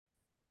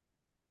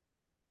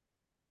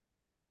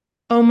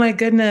Oh my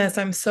goodness,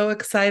 I'm so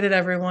excited,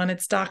 everyone.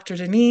 It's Dr.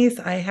 Denise.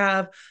 I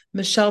have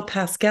Michel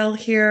Pascal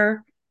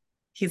here.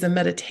 He's a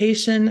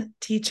meditation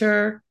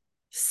teacher,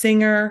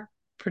 singer,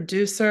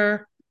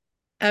 producer.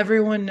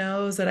 Everyone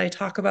knows that I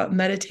talk about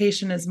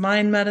meditation as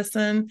mind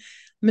medicine.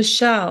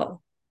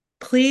 Michel,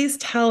 please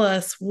tell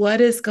us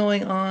what is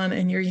going on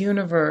in your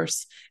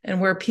universe and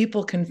where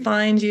people can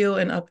find you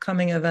in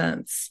upcoming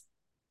events.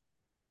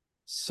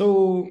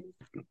 So,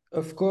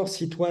 of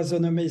course, it was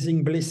an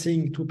amazing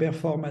blessing to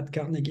perform at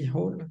Carnegie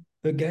Hall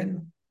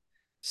again,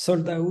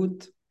 sold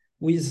out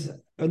with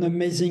an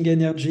amazing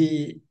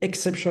energy,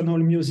 exceptional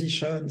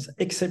musicians,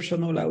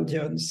 exceptional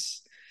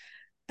audience.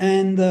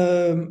 And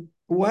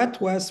what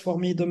was for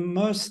me the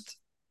most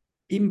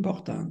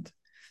important,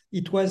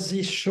 it was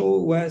this show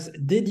was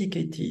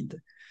dedicated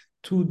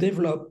to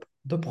develop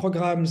the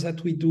programs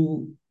that we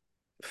do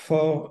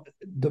for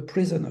the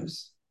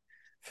prisoners,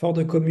 for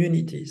the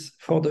communities,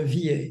 for the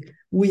VA.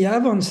 We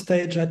have on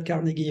stage at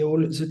Carnegie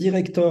Hall the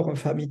director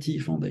of Amity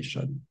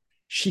Foundation.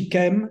 She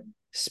came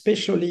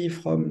specially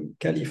from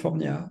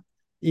California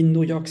in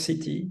New York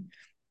City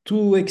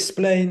to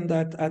explain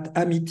that at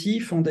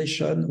Amity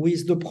Foundation,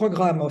 with the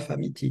program of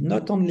Amity,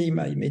 not only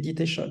my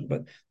meditation,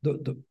 but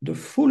the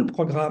full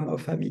program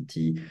of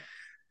Amity,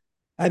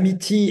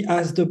 Amity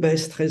has the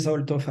best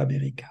result of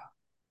America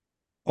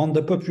on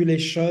the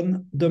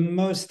population the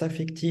most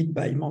affected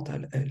by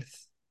mental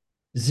health.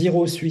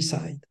 Zero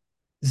suicide.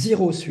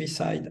 Zero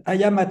suicide. I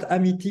am at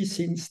Amity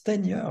since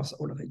 10 years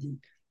already.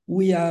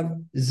 We have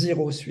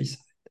zero suicide.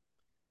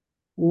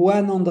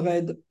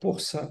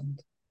 100%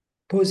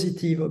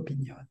 positive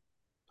opinion.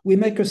 We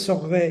make a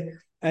survey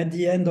at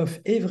the end of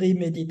every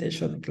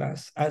meditation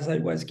class, as I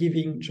was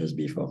giving just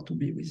before to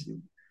be with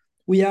you.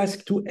 We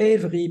ask to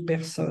every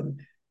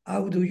person,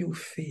 how do you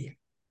feel?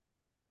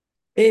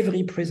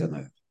 Every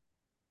prisoner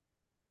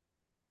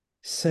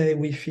say,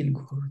 we feel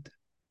good.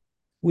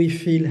 We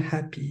feel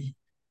happy.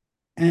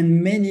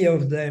 And many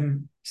of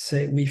them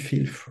say, we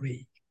feel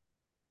free.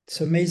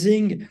 It's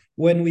amazing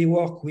when we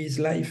work with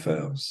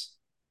lifers,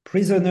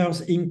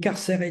 prisoners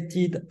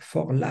incarcerated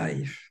for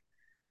life.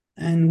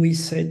 And we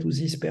say to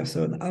this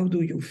person, how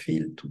do you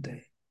feel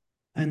today?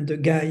 And the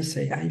guy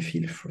say, I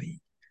feel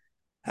free.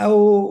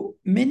 How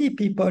many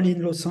people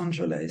in Los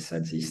Angeles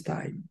at this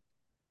time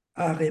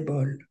are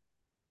able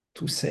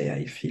to say,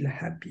 I feel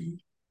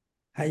happy,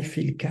 I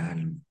feel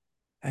calm,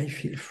 I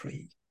feel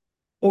free.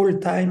 All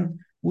time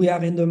we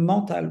are in the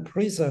mental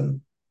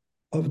prison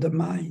of the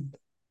mind,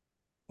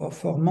 or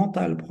for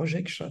mental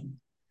projection.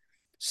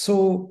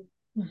 So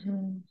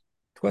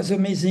it was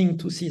amazing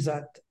to see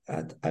that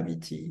at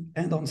Amity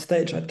and on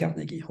stage at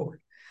Carnegie Hall.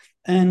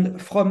 And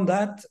from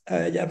that,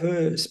 I have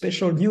a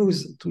special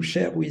news to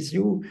share with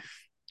you.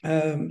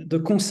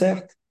 The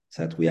concert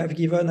that we have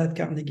given at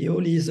Carnegie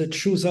Hall is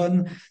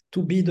chosen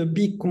to be the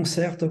big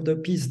concert of the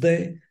Peace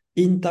Day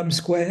in Times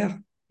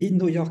Square in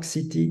New York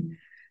City,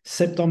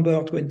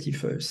 September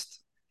 21st.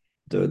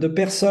 The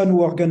person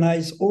who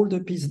organized all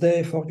the Peace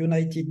Day for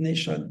United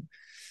Nations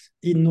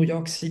in New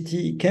York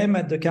City came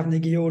at the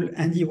Carnegie Hall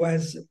and he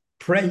was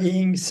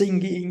praying,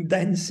 singing,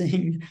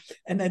 dancing.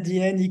 And at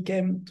the end, he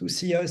came to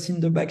see us in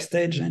the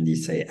backstage and he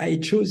said, I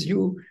chose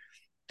you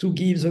to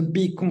give the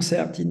big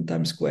concert in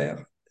Times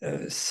Square,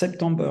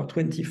 September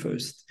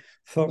 21st,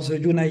 for the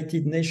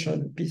United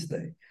Nations Peace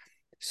Day.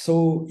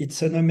 So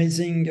it's an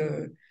amazing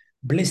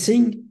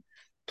blessing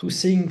to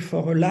sing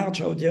for a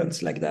large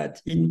audience like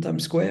that in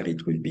Times Square.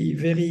 It will be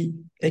very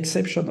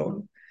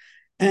exceptional.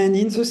 And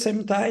in the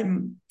same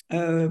time,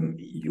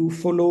 you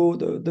follow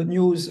the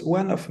news.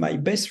 One of my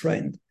best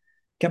friends,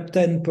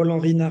 Captain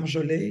Paul-Henri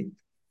Nargelet,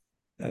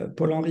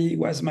 Paul-Henri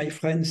was my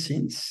friend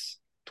since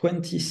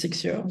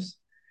 26 years,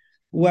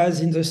 was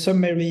in the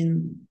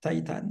submarine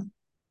Titan,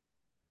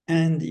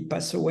 and he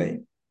passed away.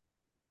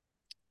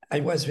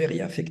 I was very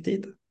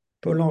affected.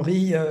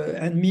 Paul-Henri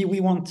and me,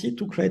 we wanted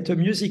to create a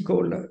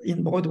musical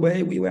in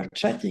Broadway. We were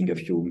chatting a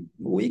few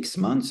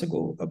months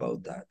ago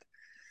about that.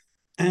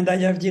 And I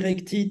have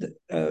directed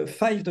 5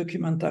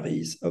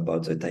 documentaries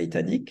about the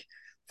Titanic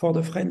for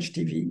the French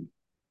TV,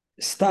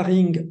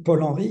 starring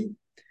Paul-Henri.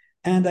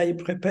 And I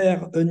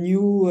prepare a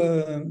new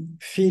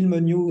film,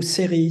 a new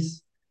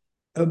series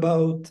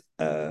about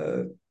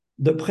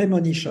the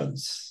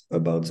premonitions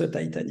about the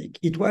Titanic.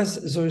 It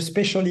was the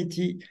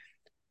specialty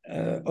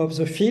of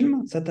the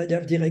film that I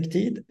have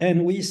directed,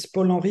 and with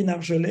Paul-Henri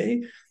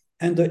Nargelet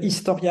and the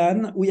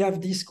historian, we have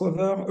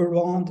discovered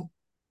around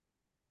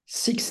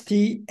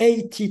 60,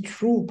 80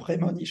 true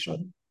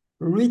premonition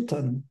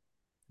written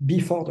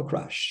before the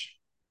crash.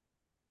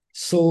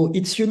 So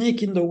it's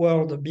unique in the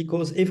world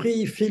because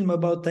every film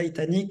about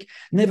Titanic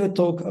never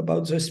talk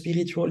about the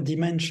spiritual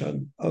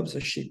dimension of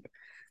the ship.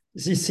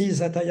 This is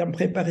that I am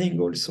preparing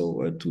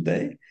also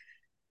today.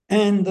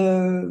 And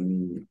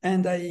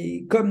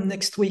I come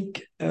next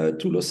week to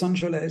Los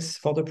Angeles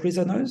for the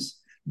prisoners,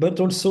 but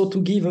also to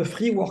give a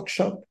free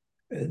workshop.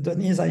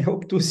 Denise, I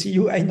hope to see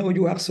you. I know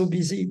you are so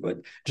busy,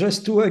 but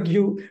just to hug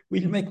you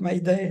will make my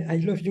day. I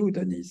love you,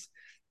 Denise.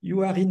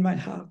 You are in my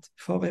heart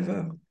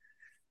forever.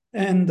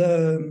 And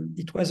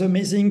it was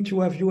amazing to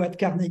have you at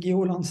Carnegie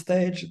Hall on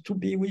stage, to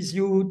be with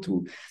you,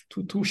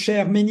 to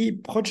share many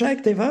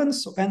project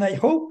events. And I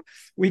hope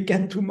we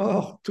can do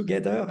more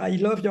together. I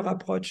love your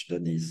approach,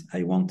 Denise.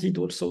 I wanted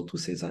also to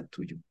say that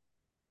to you.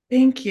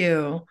 Thank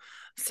you.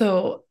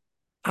 So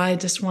I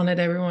just wanted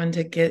everyone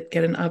to get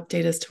an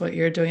update as to what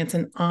you're doing. It's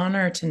an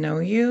honor to know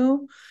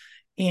you.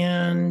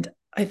 And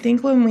I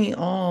think when we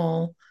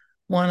all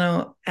want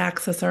to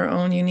access our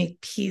own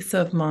unique peace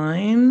of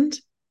mind,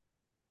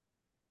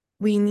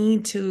 we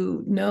need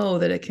to know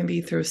that it can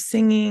be through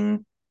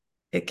singing,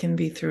 it can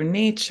be through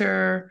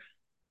nature.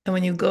 And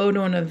when you go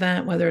to an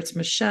event, whether it's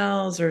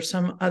Michelle's or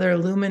some other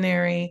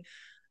luminary,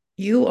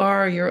 you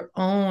are your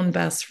own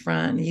best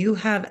friend. You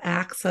have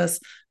access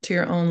to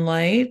your own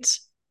light.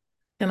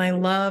 And I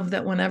love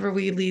that whenever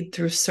we lead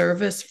through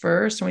service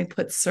first and we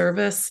put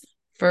service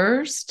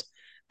first,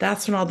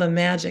 that's when all the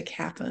magic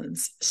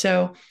happens.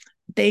 So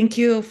thank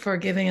you for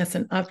giving us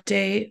an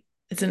update.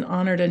 It's an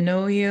honor to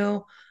know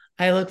you.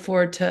 I look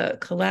forward to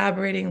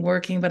collaborating,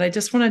 working, but I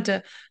just wanted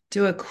to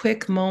do a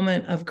quick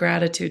moment of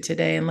gratitude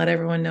today and let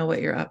everyone know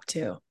what you're up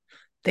to.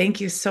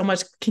 Thank you so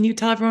much. Can you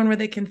tell everyone where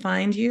they can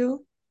find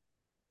you?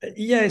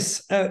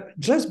 Yes,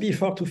 just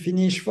before to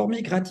finish, for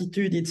me,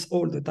 gratitude, it's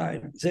all the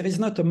time. There is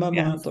not a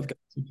moment Yes, of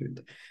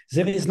gratitude.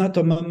 There is not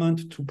a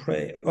moment to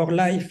pray. Our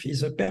life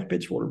is a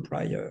perpetual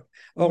prayer.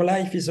 Our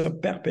life is a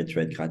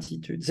perpetual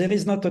gratitude. There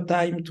is not a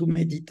time to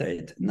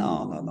meditate.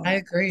 No, no, no, I no.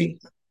 It's agree.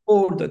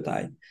 all the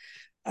time.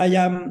 I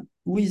am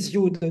with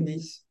you,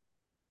 Denise,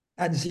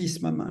 at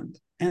this moment.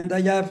 And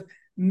I have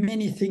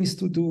many things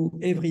to do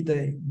every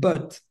day.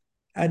 But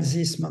at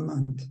this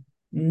moment,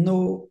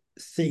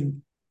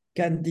 nothing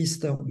can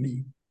disturb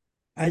me.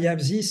 I have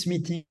this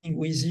meeting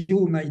with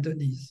you, my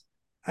Denise.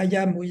 I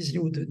am with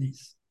you,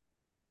 Denise.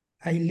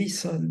 I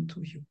listen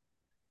to you.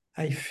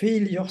 I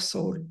feel your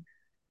soul.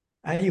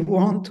 I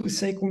want to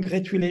say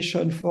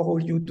congratulations for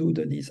all you do,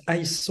 Denise.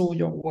 I saw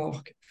your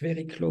work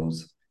very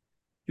close.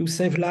 You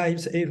save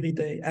lives every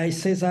day. I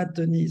say that,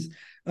 Denise,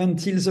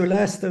 until the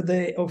last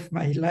day of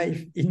my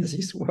life in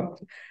this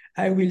world.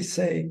 I will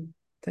say,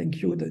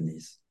 thank you,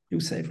 Denise. You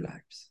save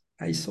lives.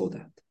 I saw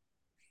that.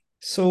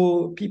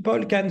 So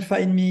people can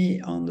find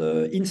me on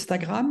the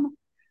Instagram,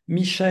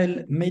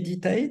 Michel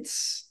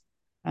Meditates.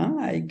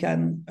 I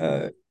can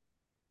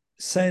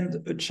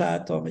send a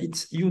chat, or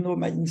it's,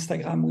 my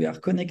Instagram, we are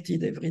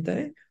connected every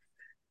day.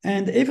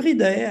 And every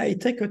day I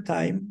take a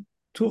time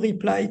to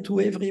reply to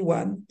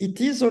everyone.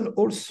 It is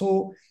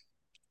also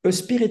a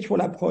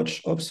spiritual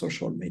approach of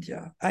social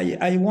media.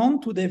 I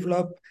want to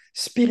develop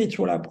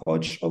spiritual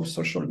approach of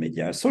social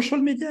media. Social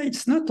media,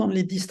 it's not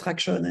only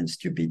distraction and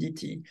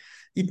stupidity.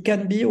 It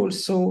can be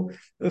also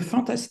a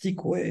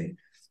fantastic way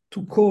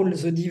to call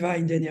the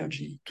divine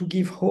energy, to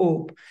give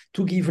hope,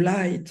 to give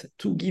light,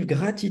 to give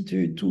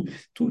gratitude,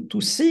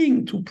 to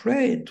sing, to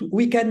pray.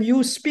 We can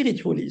use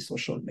spiritually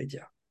social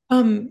media.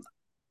 Um,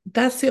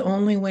 that's the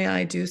only way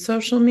I do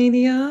social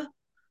media.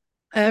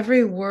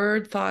 Every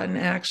word, thought, and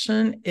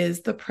action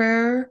is the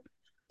prayer.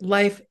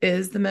 Life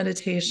is the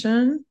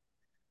meditation.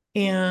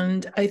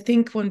 And I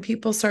think when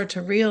people start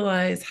to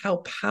realize how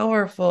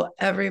powerful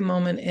every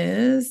moment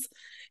is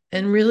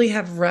and really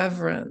have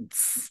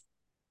reverence,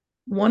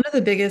 one of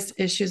the biggest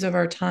issues of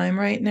our time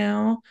right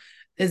now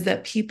is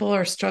that people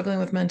are struggling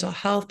with mental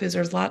health because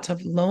there's lots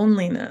of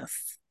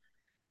loneliness.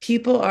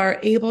 People are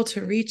able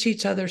to reach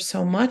each other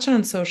so much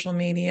on social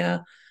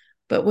media,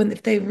 but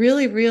if they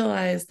really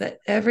realize that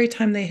every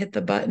time they hit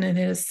the button and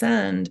hit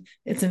send,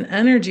 it's an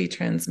energy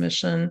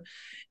transmission,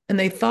 and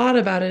they thought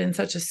about it in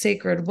such a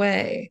sacred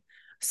way.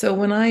 So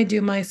when I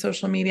do my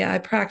social media, I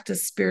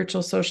practice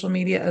spiritual social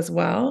media as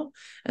well.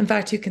 In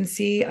fact, you can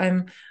see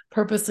I'm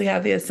purposely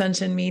have the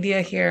Ascension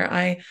Media here.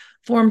 I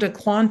formed a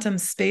quantum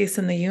space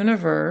in the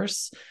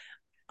universe.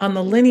 On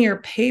the linear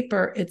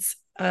paper, it's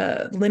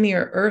a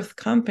linear earth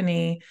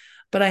company,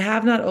 but I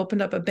have not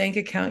opened up a bank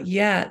account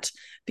yet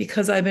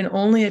because I've been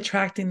only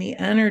attracting the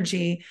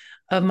energy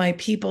of my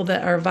people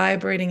that are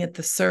vibrating at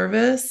the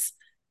service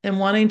and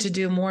wanting to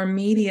do more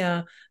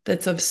media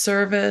that's of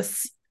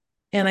service.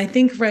 And I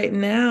think right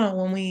now,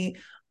 when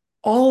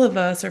all of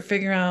us are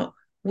figuring out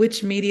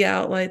which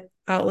media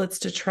outlets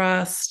to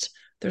trust,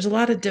 there's a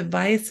lot of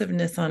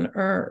divisiveness on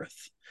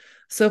earth.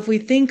 So if we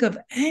think of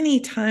any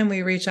time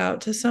we reach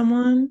out to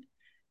someone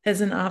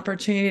as an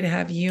opportunity to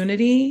have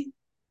unity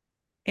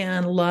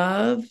and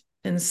love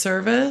and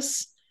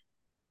service,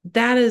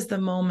 that is the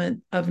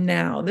moment of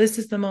now. This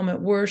is the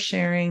moment we're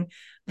sharing.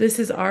 This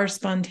is our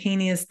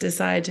spontaneous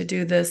decide to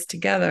do this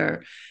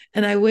together.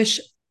 And I wish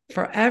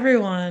for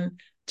everyone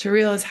to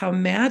realize how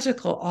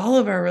magical all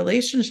of our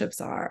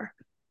relationships are.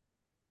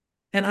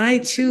 And I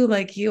too,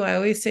 like you, I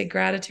always say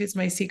gratitude is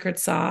my secret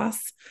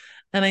sauce.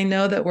 And I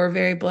know that we're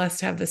very blessed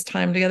to have this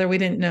time together. We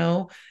didn't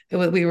know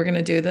we were going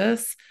to do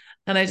this.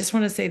 And I just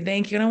want to say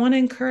thank you. And I want to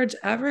encourage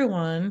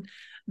everyone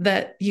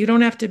that you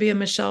don't have to be a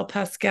Michel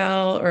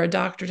Pascal or a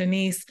Dr.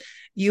 Denise.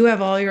 You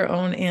have all your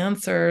own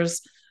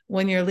answers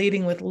when you're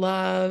leading with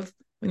love,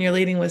 when you're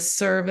leading with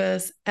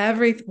service.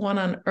 Everyone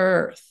on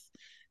earth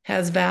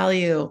has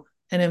value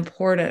and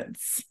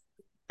importance.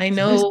 I This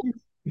know. is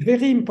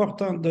very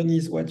important,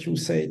 Denise, what you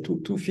say.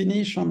 To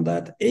finish on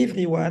that,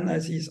 everyone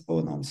has his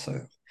own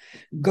answer.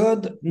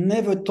 God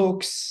never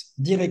talks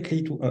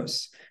directly to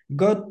us.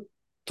 God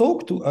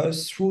talks to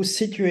us through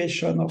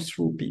situation or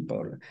through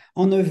people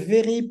on a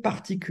very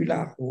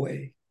particular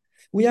way.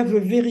 We have a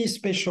very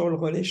special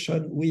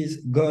relation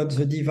with God,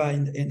 the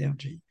divine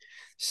energy.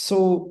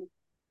 So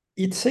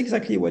it's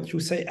exactly what you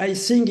say. I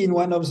sing in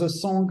one of the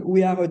songs,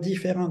 we are a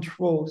different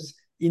rose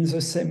in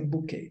the same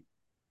bouquet.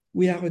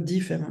 We are a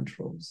different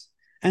rose.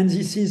 And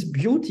this is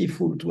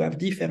beautiful to have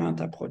different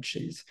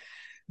approaches,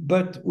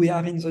 but we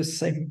are in the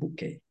same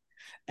bouquet.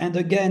 And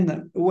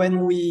again,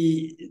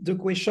 the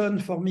question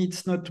for me,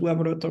 it's not to have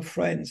a lot of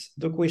friends.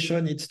 The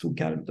question is to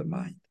calm the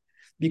mind,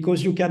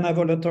 because you can have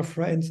a lot of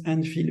friends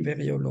and feel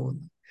very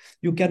alone.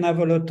 You can have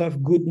a lot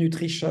of good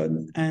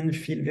nutrition and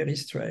feel very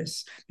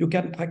stressed. You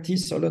can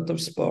practice a lot of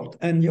sport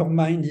and your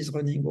mind is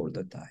running all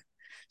the time.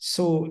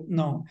 So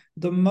no,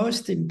 the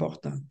most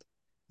important,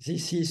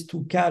 this is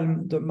to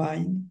calm the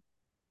mind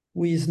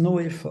with no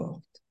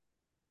effort,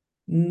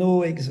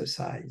 no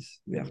exercise.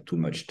 We are too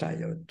much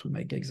tired to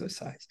make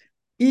exercise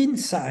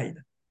inside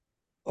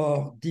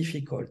or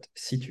difficult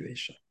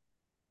situation.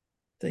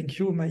 Thank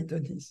you, my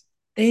Denise.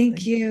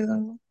 Thank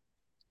you.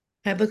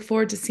 I look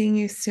forward to seeing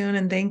you soon,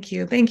 and thank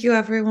you. Thank you,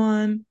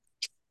 everyone.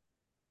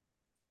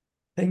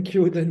 Thank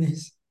you,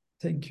 Denise.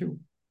 Thank you.